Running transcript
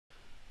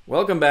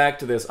Welcome back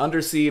to this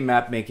undersea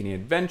map making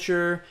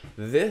adventure.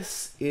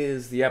 This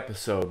is the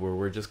episode where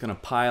we're just going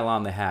to pile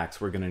on the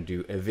hacks. We're going to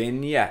do a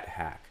vignette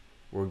hack.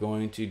 We're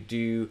going to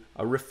do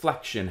a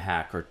reflection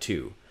hack or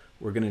two.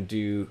 We're going to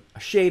do a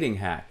shading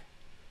hack.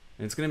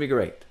 And it's going to be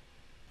great.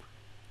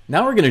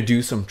 Now we're going to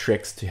do some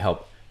tricks to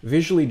help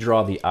visually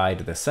draw the eye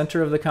to the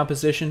center of the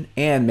composition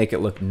and make it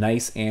look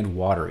nice and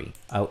watery.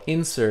 I'll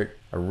insert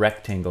a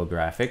rectangle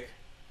graphic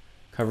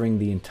covering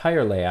the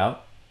entire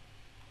layout.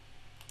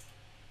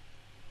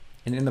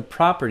 And in the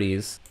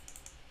properties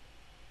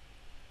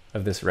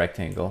of this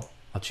rectangle,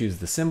 I'll choose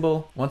the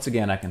symbol. Once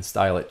again, I can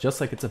style it just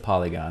like it's a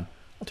polygon.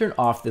 I'll turn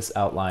off this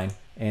outline,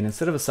 and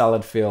instead of a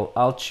solid fill,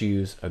 I'll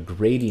choose a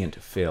gradient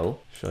fill.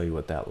 Show you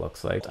what that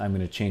looks like. I'm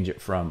going to change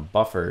it from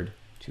buffered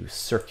to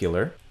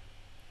circular,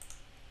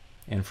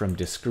 and from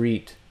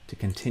discrete to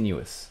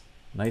continuous.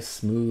 Nice,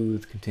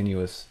 smooth,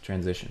 continuous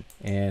transition.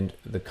 And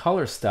the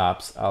color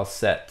stops I'll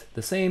set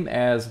the same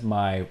as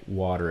my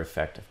water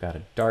effect. I've got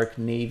a dark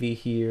navy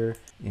here,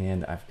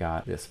 and I've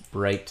got this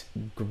bright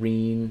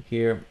green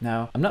here.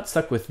 Now, I'm not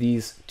stuck with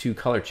these two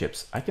color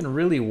chips. I can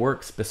really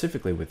work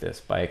specifically with this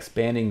by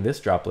expanding this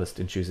drop list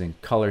and choosing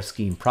color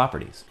scheme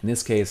properties. In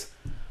this case,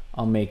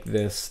 I'll make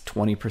this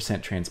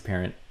 20%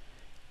 transparent,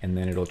 and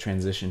then it'll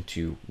transition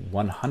to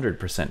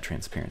 100%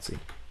 transparency.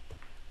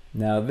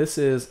 Now this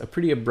is a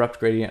pretty abrupt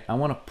gradient. I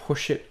want to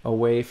push it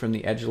away from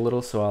the edge a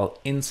little, so I'll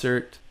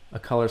insert a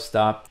color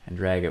stop and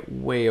drag it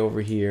way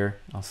over here.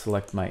 I'll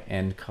select my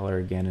end color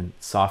again and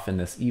soften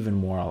this even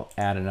more. I'll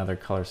add another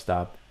color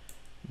stop,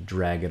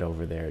 drag it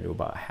over there to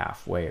about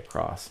halfway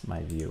across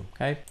my view.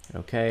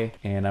 Okay,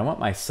 and I want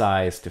my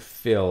size to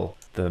fill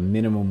the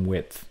minimum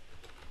width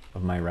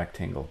of my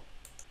rectangle.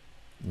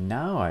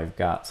 Now I've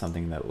got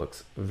something that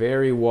looks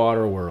very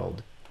water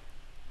world.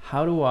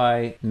 How do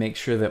I make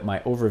sure that my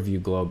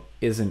overview globe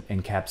isn't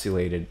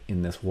encapsulated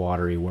in this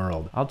watery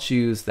world? I'll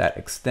choose that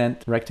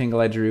extent rectangle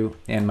I drew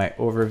and my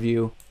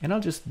overview, and I'll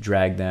just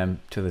drag them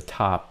to the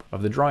top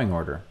of the drawing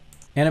order.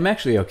 And I'm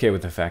actually okay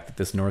with the fact that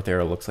this north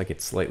arrow looks like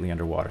it's slightly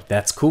underwater.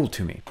 That's cool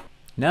to me.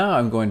 Now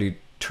I'm going to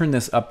turn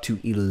this up to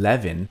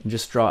 11 and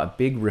just draw a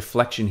big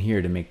reflection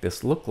here to make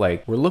this look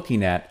like we're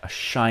looking at a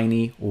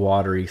shiny,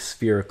 watery,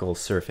 spherical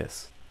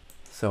surface.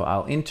 So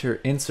I'll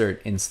insert,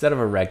 instead of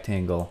a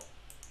rectangle,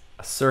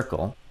 a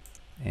circle,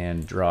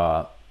 and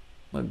draw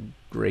a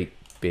great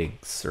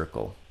big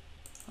circle.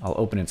 I'll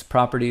open its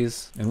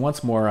properties, and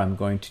once more I'm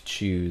going to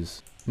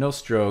choose no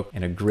stroke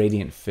and a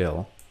gradient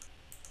fill.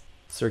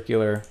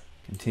 Circular,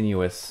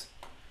 continuous,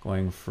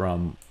 going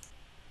from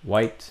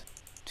white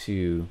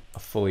to a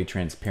fully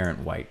transparent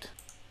white.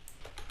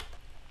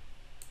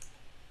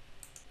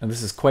 And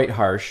this is quite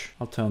harsh.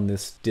 I'll tone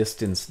this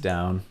distance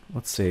down,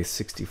 let's say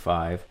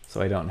 65,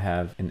 so I don't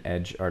have an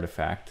edge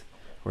artifact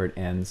where it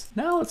ends.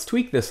 Now let's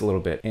tweak this a little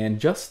bit. And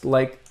just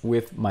like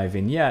with my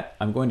vignette,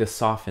 I'm going to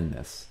soften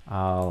this.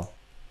 I'll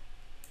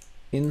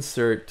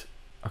insert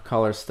a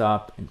color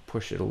stop and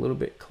push it a little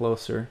bit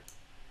closer,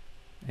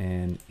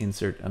 and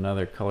insert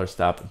another color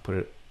stop and put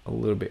it a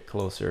little bit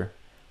closer,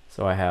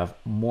 so I have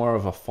more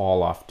of a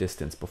fall off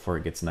distance before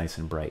it gets nice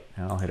and bright.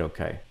 And I'll hit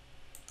OK.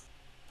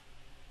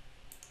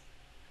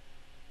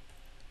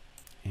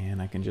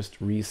 And I can just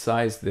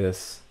resize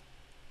this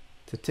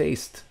to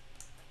taste.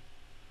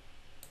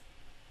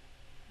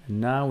 And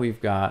now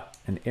we've got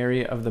an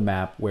area of the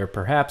map where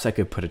perhaps I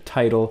could put a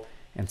title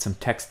and some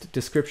text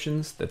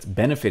descriptions that's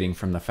benefiting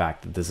from the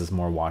fact that this is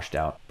more washed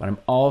out, but I'm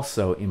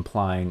also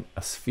implying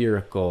a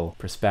spherical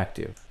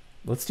perspective.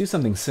 Let's do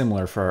something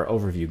similar for our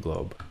overview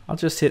globe. I'll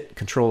just hit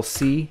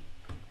Control-C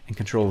and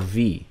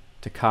Control-V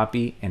to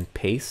copy and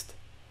paste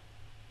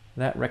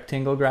that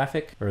rectangle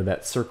graphic, or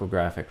that circle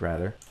graphic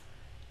rather,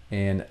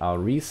 and I'll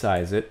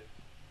resize it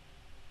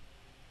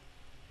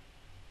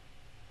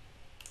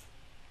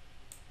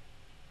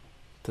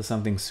to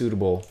something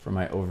suitable for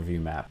my overview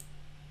map.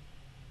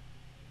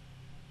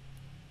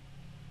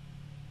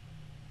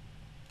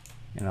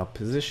 And I'll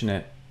position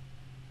it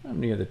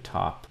near the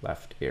top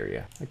left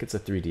area, like it's a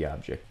 3D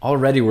object.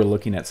 Already we're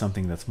looking at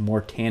something that's more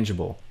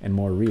tangible and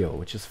more real,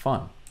 which is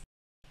fun.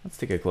 Let's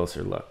take a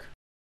closer look.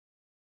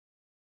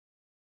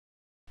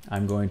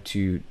 I'm going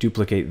to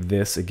duplicate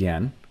this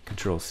again,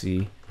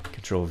 Control-C,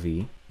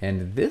 Control-V,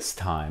 and this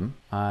time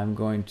I'm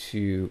going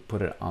to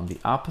put it on the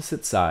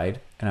opposite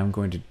side, and I'm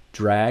going to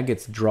drag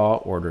its draw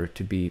order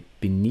to be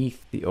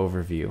beneath the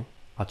overview.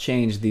 I'll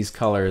change these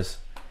colors.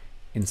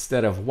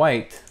 Instead of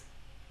white,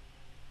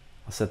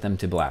 I'll set them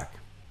to black.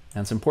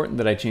 And it's important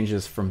that I change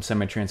this from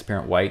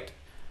semi-transparent white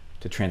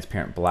to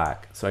transparent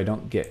black so I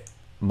don't get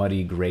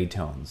muddy gray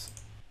tones.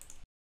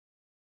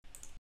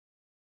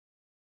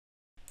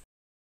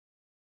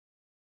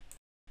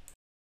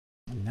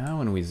 Now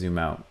when we zoom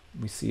out,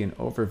 we see an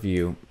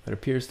overview that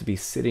appears to be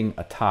sitting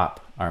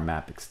atop our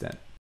map extent.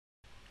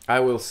 I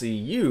will see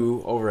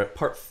you over at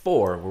part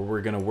 4, where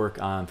we're going to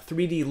work on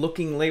 3D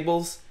looking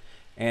labels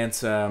and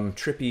some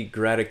trippy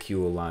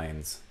graticule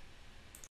lines.